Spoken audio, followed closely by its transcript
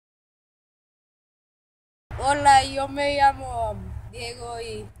Hola, yo me llamo Diego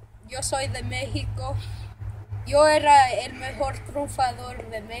y yo soy de México. Yo era el mejor triunfador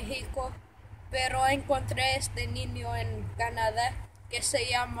de México, pero encontré este niño en Canadá que se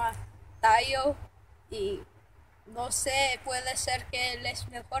llama Tayo y no sé, puede ser que él es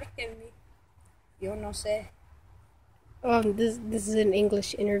mejor que mí. Yo no sé. This is an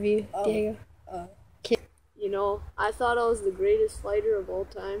English interview, Diego. You know, I thought I was the greatest fighter of all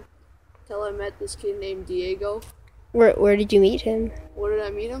time until I met this kid named Diego. Where did you meet him? Where did I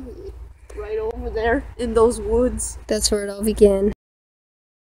meet him? Right over there in those woods. That's where it all began.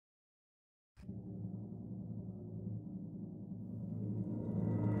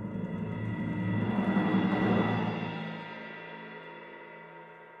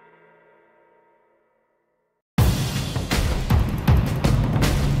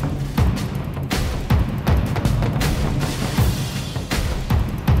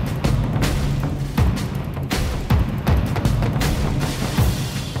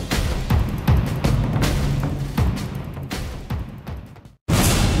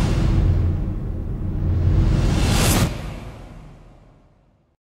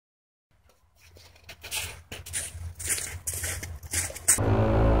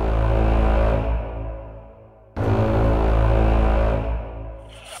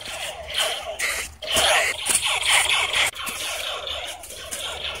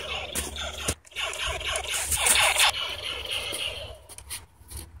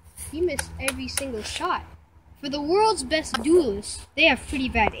 He missed every single shot. For the world's best duelists, they have pretty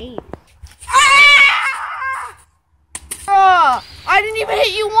bad aim. Ah! I didn't even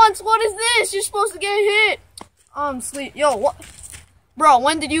hit you once. What is this? You're supposed to get hit. Sleep. Yo, what? Bro,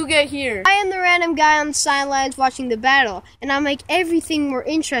 when did you get here? I am the random guy on the sidelines watching the battle, and I make everything more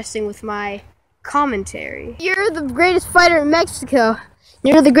interesting with my commentary. You're the greatest fighter in Mexico.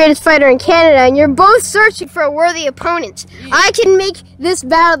 You're the greatest fighter in Canada, and you're both searching for a worthy opponent. I can make this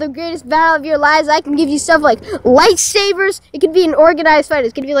battle the greatest battle of your lives. I can give you stuff like lightsabers. It could be an organized fight.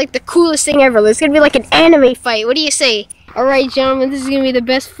 It's going to be like the coolest thing ever. It's going to be like an anime fight. What do you say? All right, gentlemen, this is going to be the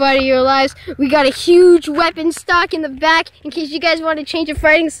best fight of your lives. We got a huge weapon stock in the back in case you guys want to change your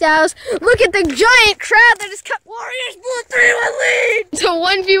fighting styles. Look at the giant crowd that has come. Warriors Blue 3-1 lead! It's a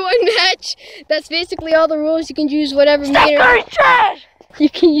 1v1 match. That's basically all the rules. You can use whatever means. Trash! You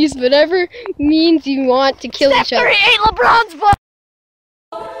can use whatever means you want to kill each other. Curry ate LeBron's butt!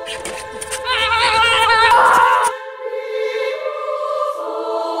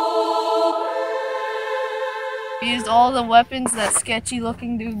 We used all the weapons that sketchy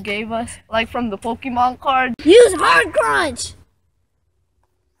looking dude gave us, like from the Pokemon card. Use hard crunch!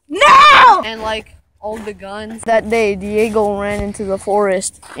 No! And like all the guns. That day, Diego ran into the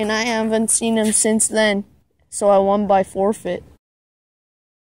forest, and I haven't seen him since then, so I won by forfeit.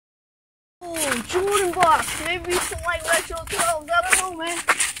 Oh, Jordan box, maybe some like retro 12s, I don't know, man.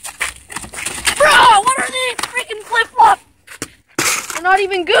 Bro, what are these freaking flip-flops? They're not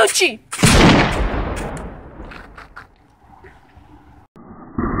even Gucci.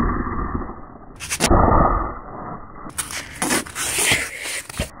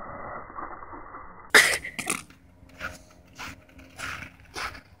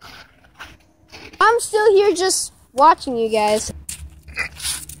 I'm still here just watching you guys.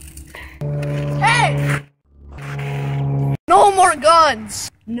 Hey! No more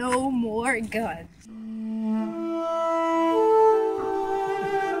guns! No more guns.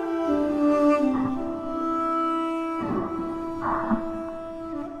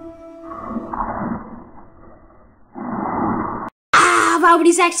 But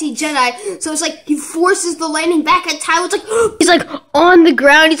he's actually Jedi, so it's like he forces the landing back at Tyler. It's like he's like on the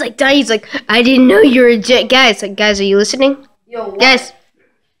ground. He's like dying. He's like, I didn't know you were a Jedi. Guys, like, guys, are you listening? Yo, what? Guys,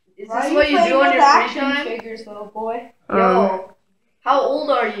 Is this what you do on your free time? Figures, little boy. Yo, how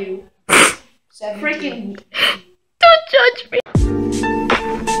old are you? 17. Freaking